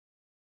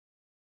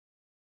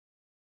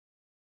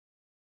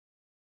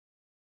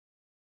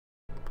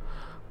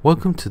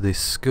Welcome to this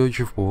Scourge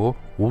of War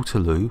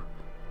Waterloo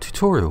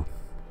tutorial.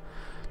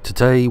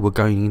 Today we're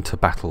going into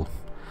battle,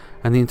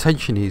 and the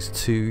intention is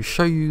to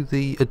show you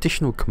the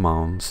additional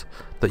commands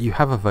that you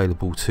have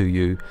available to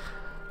you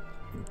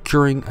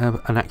during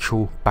an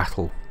actual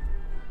battle.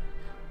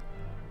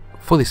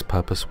 For this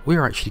purpose we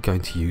are actually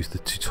going to use the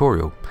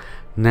tutorial.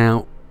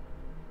 Now,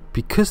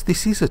 because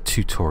this is a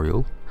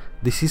tutorial,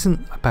 this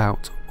isn't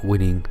about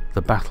winning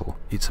the battle,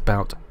 it's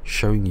about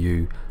showing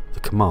you the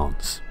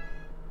commands.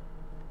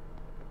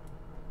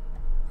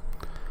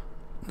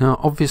 Now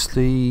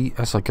obviously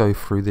as I go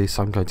through this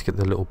I'm going to get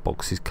the little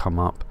boxes come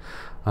up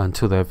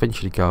until they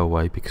eventually go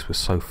away because we're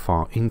so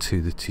far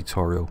into the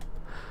tutorial.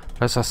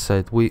 As I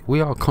said, we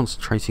are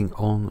concentrating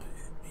on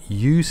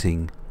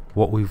using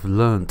what we've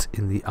learnt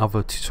in the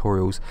other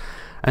tutorials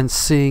and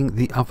seeing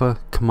the other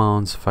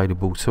commands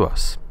available to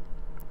us.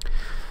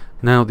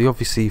 Now the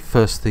obviously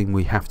first thing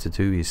we have to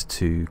do is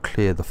to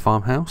clear the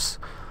farmhouse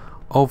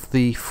of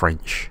the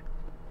French.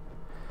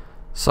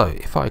 So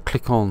if I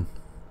click on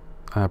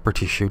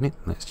British unit,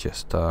 let's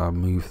just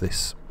move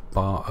this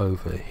bar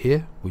over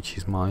here, which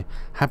is my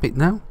habit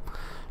now,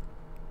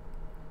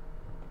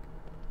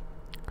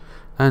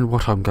 and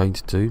what I'm going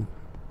to do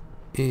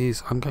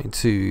is I'm going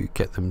to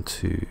get them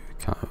to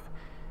go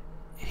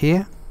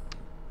here,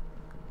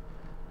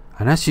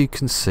 and as you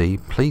can see,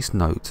 please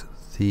note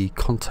the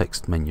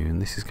context menu,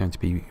 and this is going to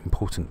be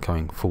important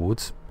going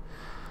forwards.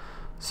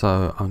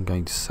 So I'm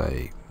going to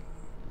say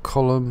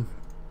column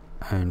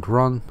and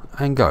run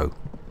and go.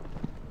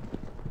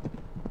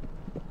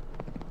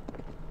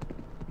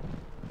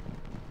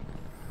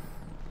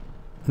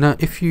 Now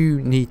if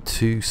you need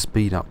to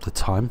speed up the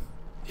time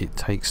it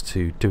takes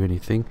to do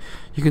anything,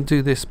 you can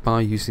do this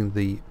by using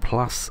the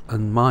plus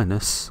and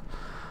minus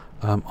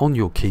on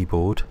your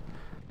keyboard.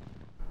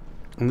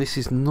 And this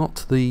is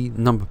not the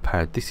number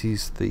pad, this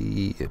is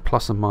the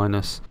plus and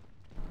minus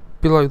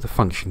below the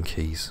function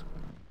keys.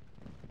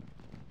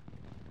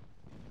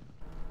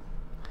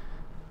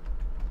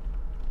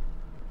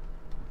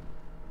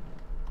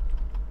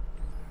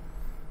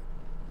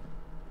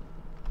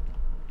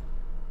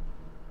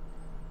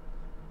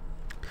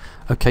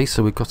 Okay,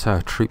 so we've got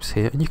our troops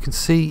here, and you can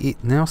see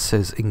it now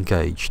says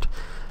engaged,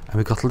 and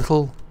we've got a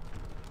little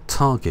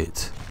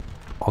target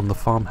on the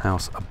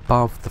farmhouse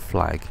above the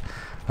flag,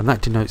 and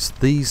that denotes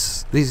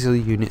these are the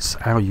units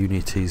our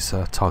unit is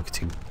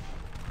targeting.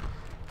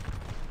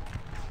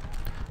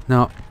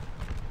 Now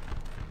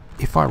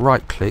if I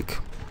right click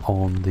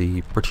on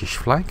the British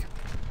flag,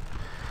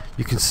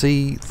 you can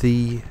see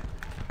the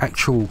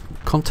actual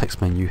context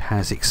menu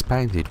has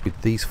expanded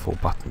with these 4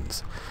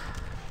 buttons.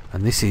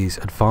 And this is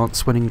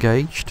advance when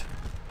engaged,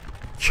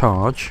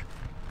 charge,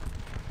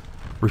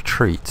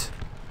 retreat,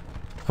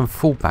 and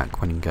fall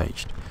back when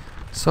engaged.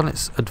 So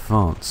let's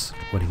advance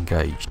when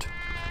engaged.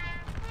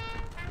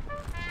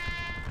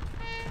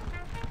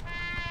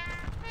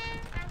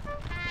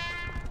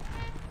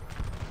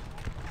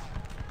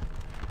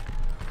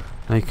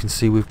 Now you can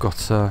see we've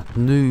got a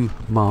new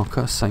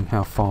marker saying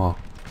how far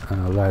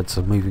our lads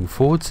are moving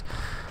forwards,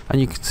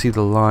 and you can see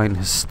the line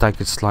has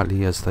staggered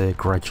slightly as they're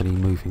gradually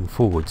moving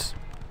forwards.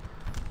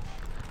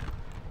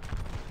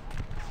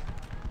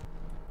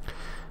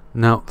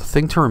 Now the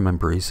thing to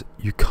remember is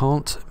you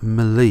can't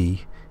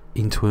melee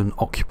into an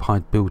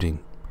occupied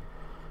building.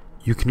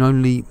 You can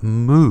only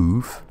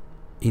move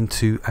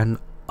into an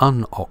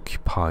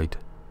unoccupied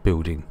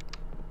building.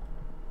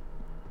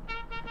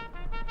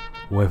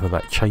 Whether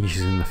that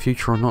changes in the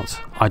future or not,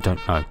 I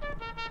don't know.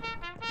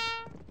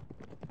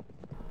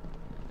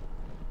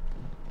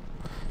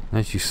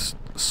 As you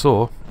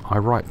saw, I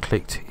right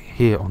clicked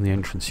here on the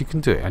entrance. You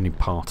can do it any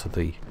part of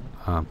the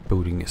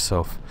building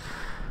itself,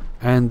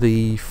 and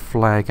the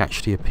flag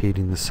actually appeared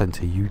in the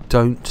center. You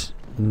don't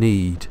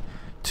need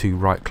to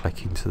right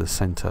click into the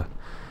center,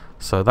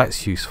 so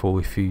that's useful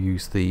if you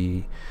use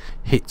the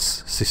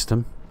HITS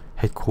system,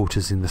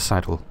 headquarters in the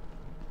saddle.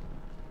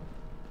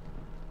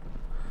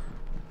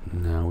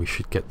 Now we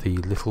should get the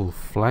little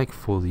flag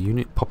for the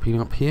unit popping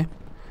up here.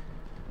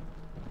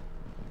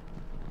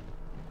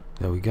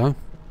 There we go.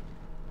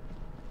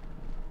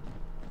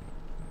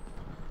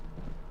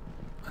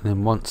 And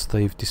then once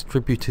they've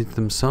distributed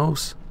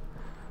themselves,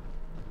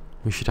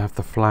 we should have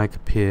the flag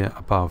appear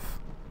above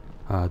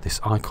this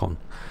icon.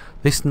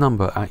 This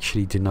number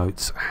actually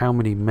denotes how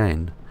many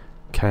men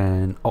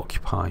can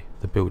occupy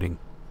the building.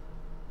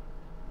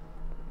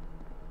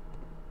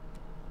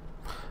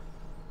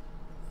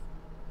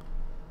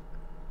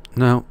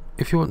 Now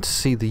if you want to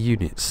see the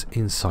units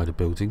inside a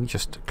building,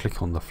 just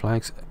click on the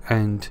flags,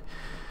 and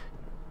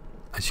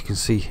as you can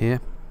see here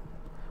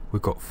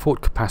we've got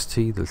fort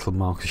capacity, the little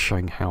marker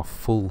showing how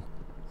full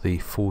the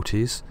fort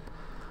is,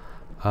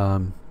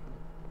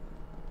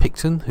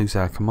 Picton, who's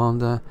our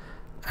commander,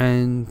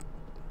 and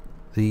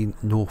the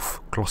North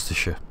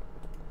Gloucestershire.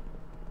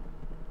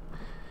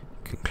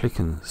 You can click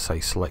and say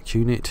select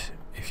unit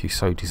if you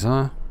so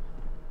desire.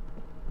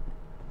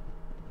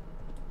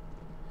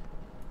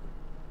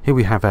 Here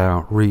we have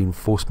our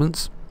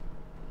reinforcements.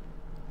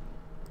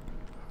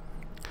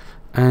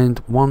 And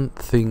one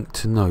thing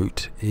to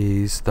note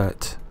is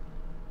that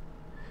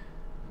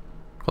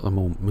got them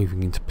all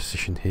moving into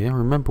position here.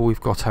 Remember,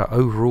 we've got our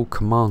overall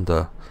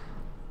commander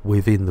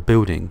within the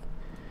building.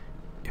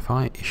 If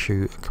I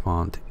issue a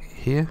command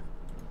here,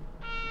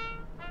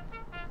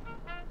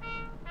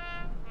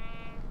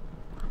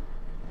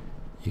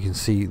 you can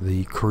see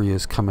the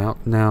couriers come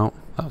out. Now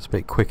that was a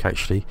bit quick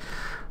actually,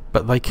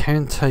 but they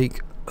can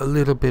take a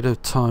little bit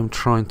of time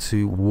trying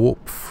to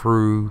warp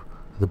through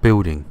the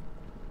building.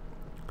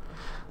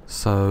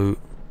 So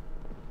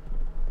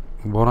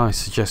what I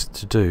suggest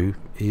to do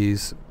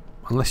is,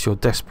 unless you're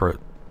desperate,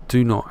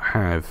 do not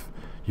have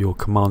your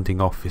commanding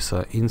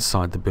officer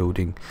inside the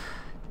building,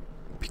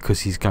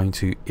 because he's going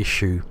to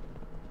issue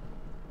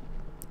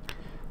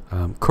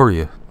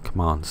courier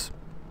commands.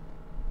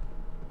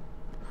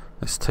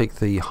 Let's take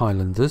the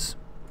Highlanders,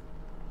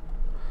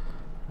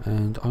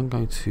 and I'm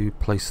going to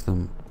place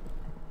them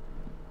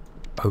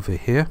over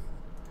here.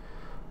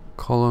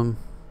 Column,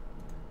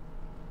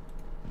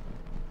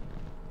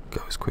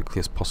 go as quickly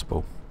as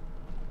possible.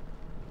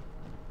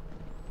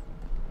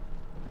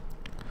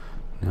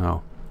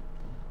 Now,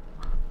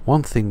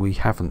 one thing we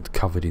haven't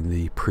covered in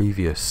the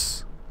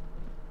previous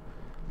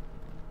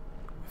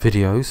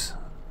videos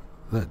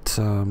that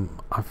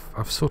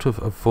I've sort of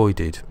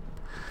avoided,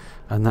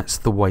 and that's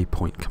the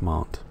waypoint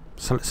command.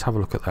 So let's have a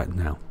look at that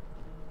now.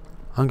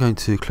 I'm going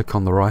to click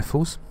on the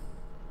rifles,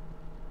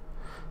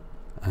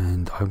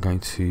 and I'm going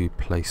to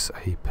place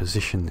a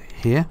position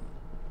here.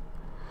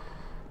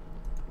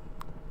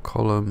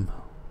 Column,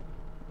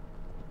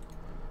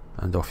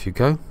 and off you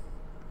go.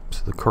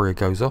 So the courier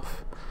goes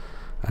off,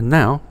 and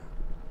now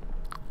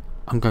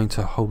I'm going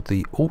to hold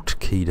the Alt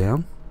key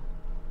down,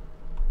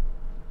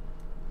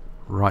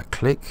 right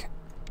click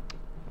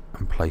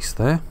and place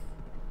there,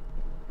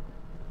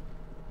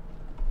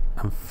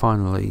 and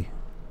finally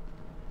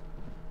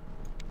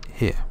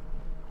here.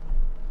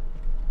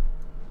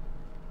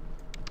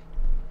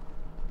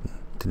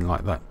 Didn't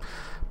like that,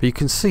 but you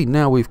can see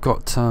now we've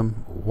got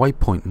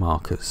waypoint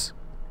markers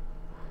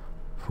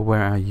for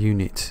where our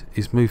unit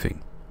is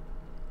moving.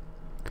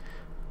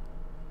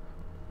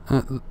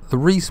 The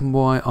reason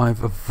why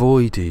I've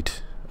avoided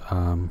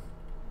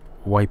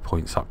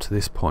waypoints up to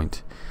this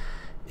point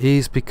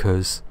is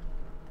because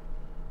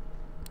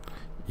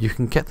you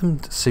can get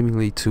them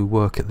seemingly to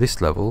work at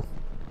this level,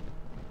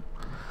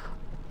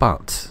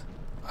 but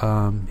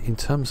in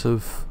terms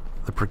of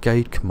the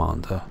brigade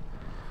commander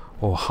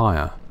or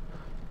higher,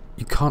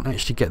 you can't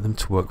actually get them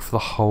to work for the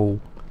whole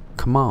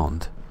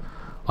command.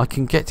 I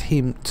can get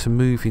him to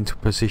move into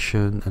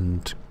position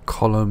and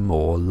column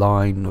or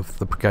line of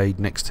the brigade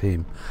next to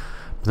him,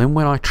 but then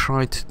when I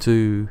try to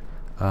do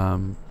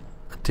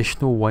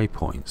additional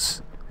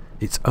waypoints,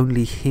 it's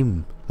only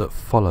him that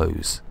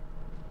follows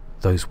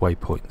those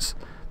waypoints.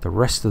 The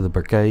rest of the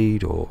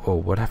brigade or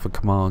whatever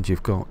command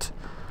you've got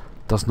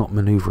does not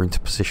maneuver into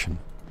position.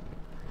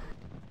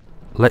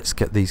 Let's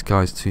get these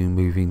guys to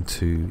move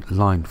into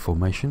line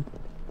formation.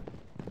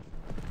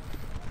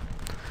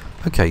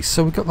 Okay,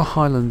 so we've got the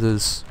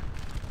Highlanders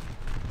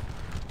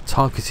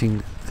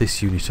targeting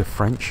this unit of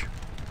French.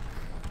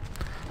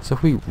 So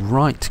if we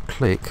right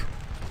click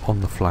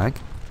on the flag,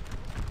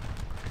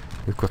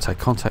 we've got our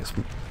context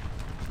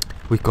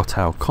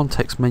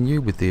menu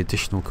with the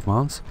additional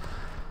commands,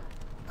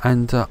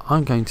 and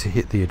I'm going to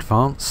hit the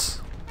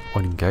advance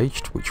when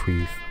engaged, which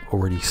we've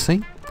already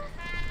seen.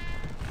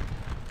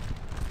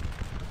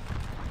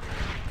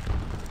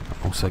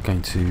 I'm also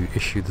going to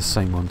issue the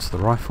same one to the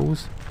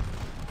rifles.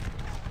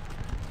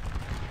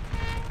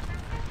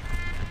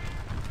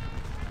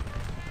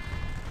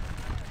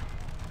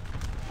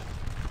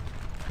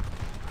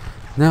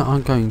 Now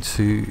I'm going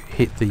to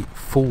hit the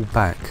fall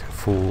back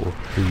for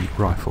the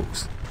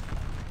rifles.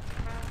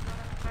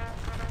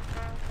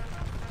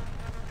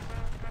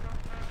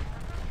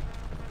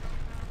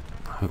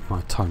 I hope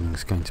my timing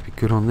is going to be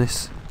good on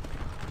this.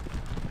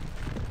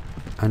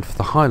 And for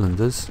the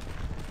Highlanders,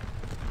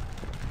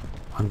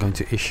 I'm going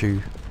to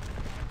issue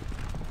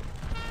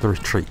the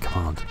retreat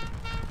command.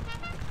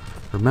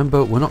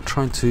 Remember, we're not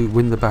trying to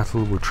win the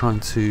battle, we're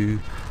trying to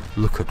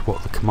look at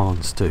what the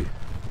commands do.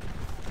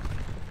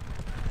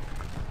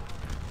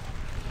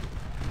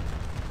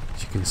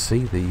 As you can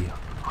see, the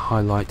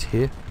highlight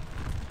here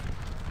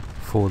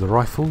for the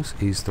rifles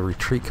is the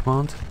retreat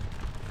command.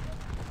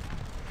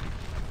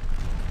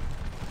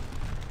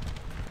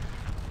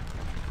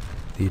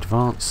 The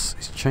advance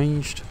is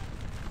changed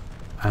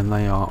and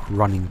they are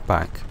running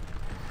back.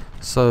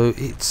 So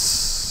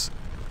it's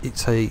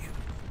a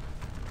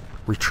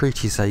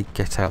retreat is a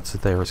get out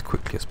of there as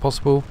quickly as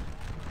possible,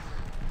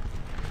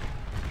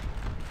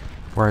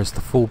 whereas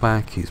the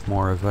fallback is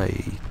more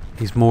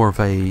of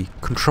a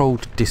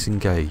controlled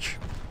disengage.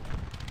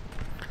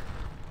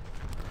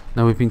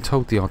 Now we've been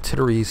told the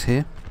artillery is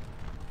here,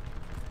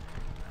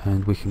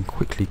 and we can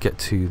quickly get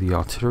to the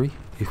artillery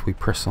if we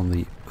press on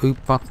the O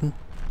button.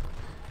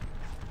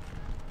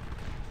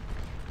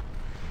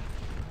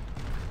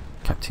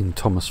 Captain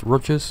Thomas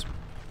Rogers.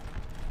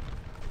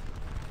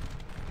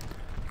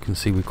 You can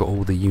see we've got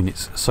all the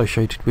units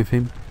associated with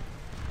him.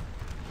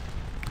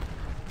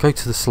 go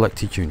to the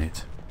selected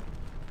unit.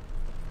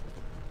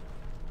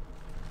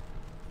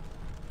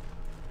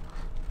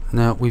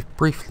 Now we've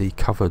briefly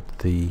covered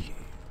the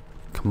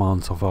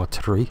commands of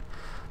artillery,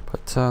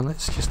 but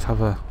let's just have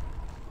a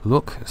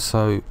look.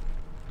 So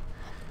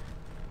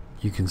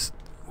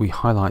we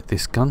highlight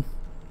this gun.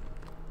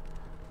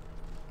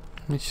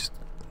 And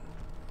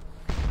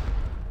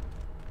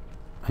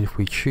if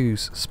we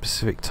choose a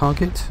specific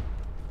target,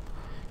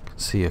 you can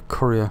see a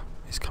courier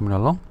is coming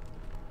along.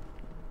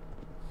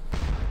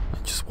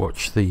 And just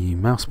watch the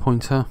mouse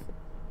pointer.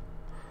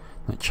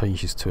 That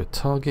changes to a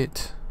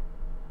target.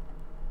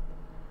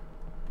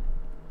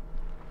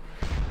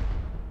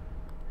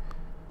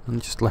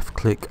 And just left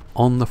click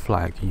on the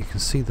flag and you can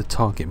see the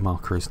target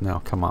marker has now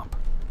come up.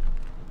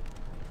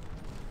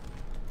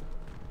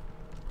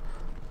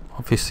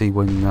 Obviously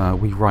when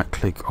we right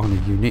click on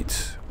a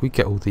unit we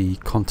get all the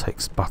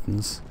context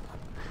buttons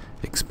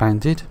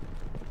expanded.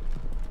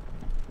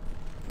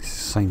 This is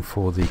the same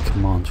for the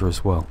commander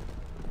as well.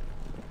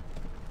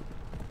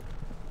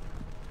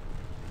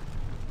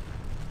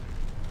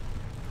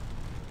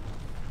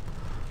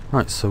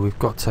 Right, so we've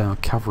got our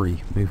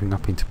cavalry moving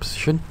up into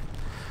position.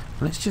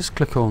 Let's just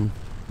click on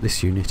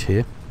this unit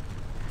here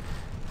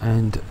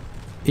and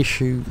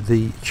issue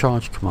the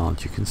charge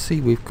command. You can see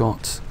we've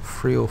got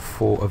 3 or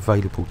 4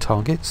 available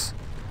targets.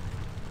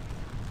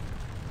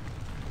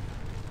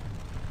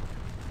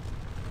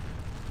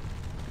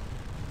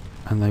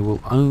 And they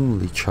will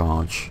only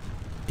charge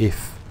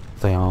if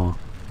they are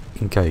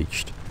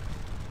engaged.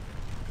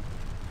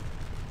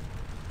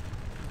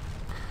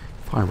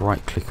 If I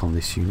right click on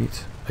this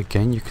unit,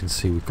 again you can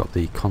see we've got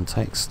the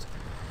context,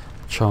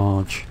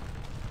 charge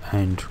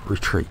and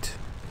retreat.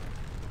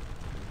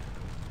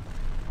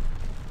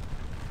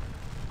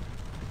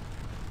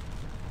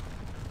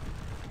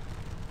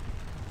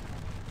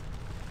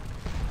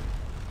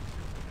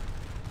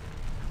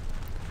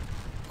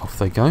 Off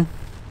they go.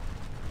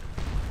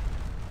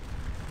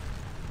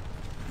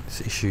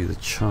 Let's issue the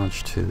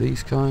charge to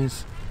these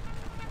guys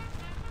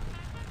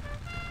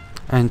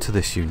and to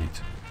this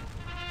unit.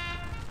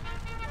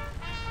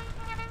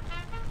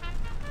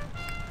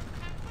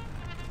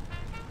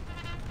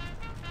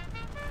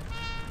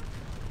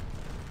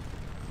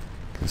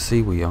 You can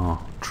see we are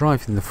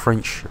driving the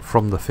French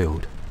from the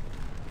field.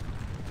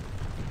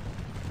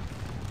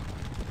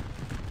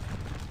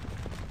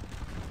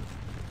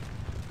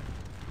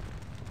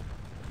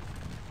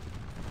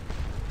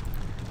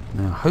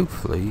 Now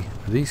hopefully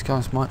these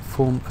guys might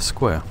form a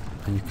square,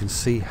 and you can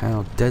see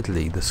how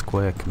deadly the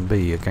square can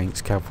be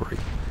against cavalry,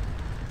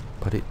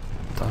 but it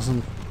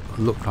doesn't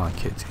look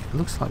like it. It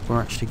looks like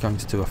we're actually going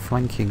to do a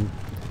flanking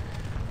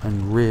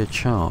and rear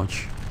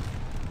charge.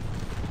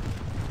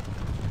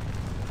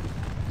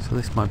 So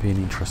this might be an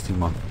interesting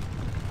one.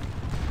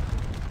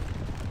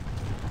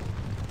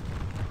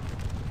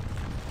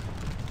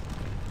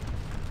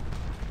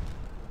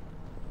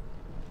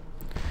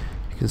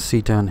 You can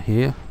see down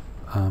here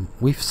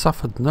we've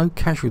suffered no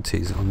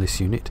casualties on this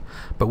unit,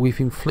 but we've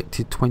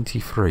inflicted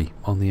 23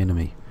 on the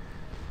enemy.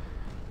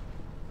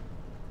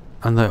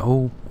 And they're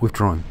all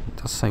withdrawn.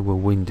 It does say we're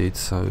winded,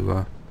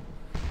 so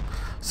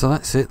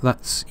that's it.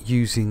 That's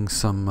using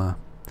some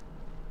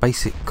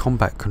basic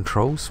combat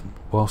controls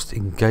whilst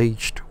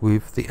engaged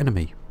with the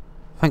enemy.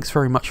 Thanks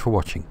very much for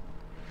watching.